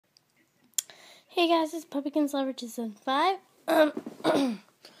Hey guys, it's Webkinz Lover 275. I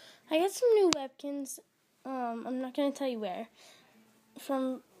got some new Webkinz. I'm not gonna tell you where.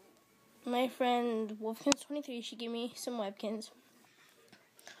 From my friend Webkinz23, she gave me some Webkinz.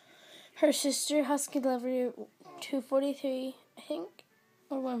 Her sister Husky Lover 243, I think,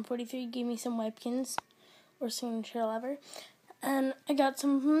 or 143, gave me some Webkinz or Signature Lover, and I got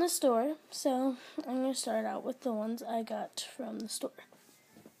some from the store. So I'm gonna start out with the ones I got from the store.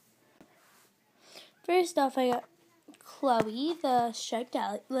 First off, I got Chloe,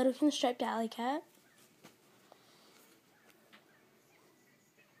 the Littleton striped alley cat.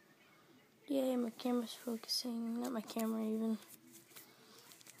 Yay, my camera's focusing. Not my camera, even.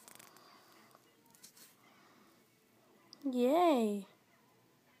 Yay.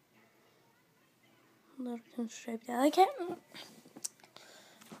 Littleton striped alley cat.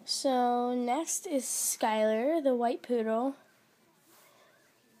 So, next is Skylar, the white poodle.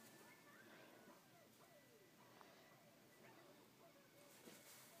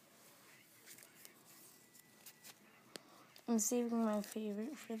 I'm saving my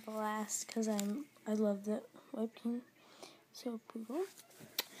favorite for the last because I love the Webkinz. So poodle.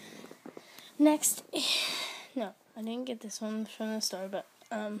 Next, no, I didn't get this one from the store, but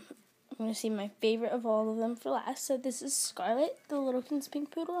I'm gonna see my favorite of all of them for last. So this is Scarlet, the Littleton's pink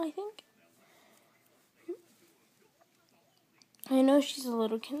poodle, I think. I know she's a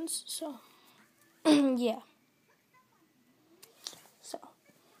Littleton's, so yeah. So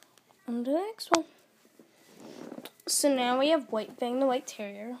on to the next one. So now we have White Fang, the white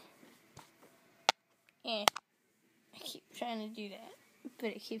terrier. I keep trying to do that, but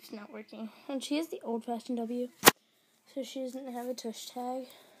it keeps not working. And she has the old-fashioned W, so she doesn't have a tush tag.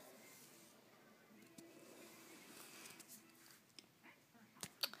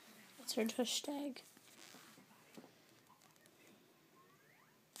 That's her tush tag.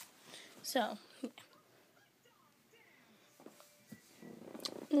 So, yeah.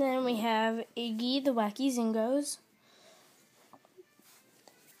 And then we have Iggy, the wacky Zingos.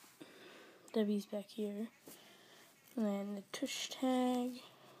 W's back here. And then the tush tag.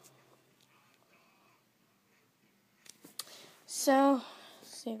 So,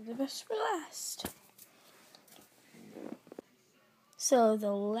 save the best for last. So,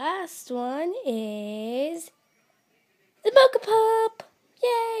 the last one is the Mocha Pup.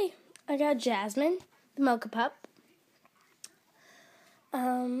 Yay! I got Jasmine, the Mocha Pup.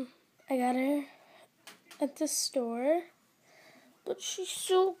 I got her at the store, but she's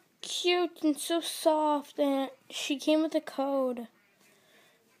so cute and so soft, and she came with a code.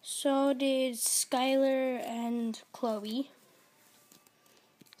 So did Skylar and Chloe.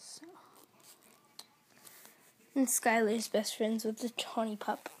 And Skylar's best friends with the Tawny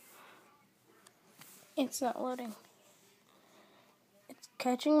Pup. It's not loading. It's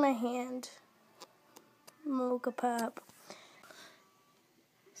catching my hand. Mocha Pup.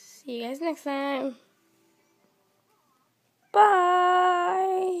 See you guys next time. Bye.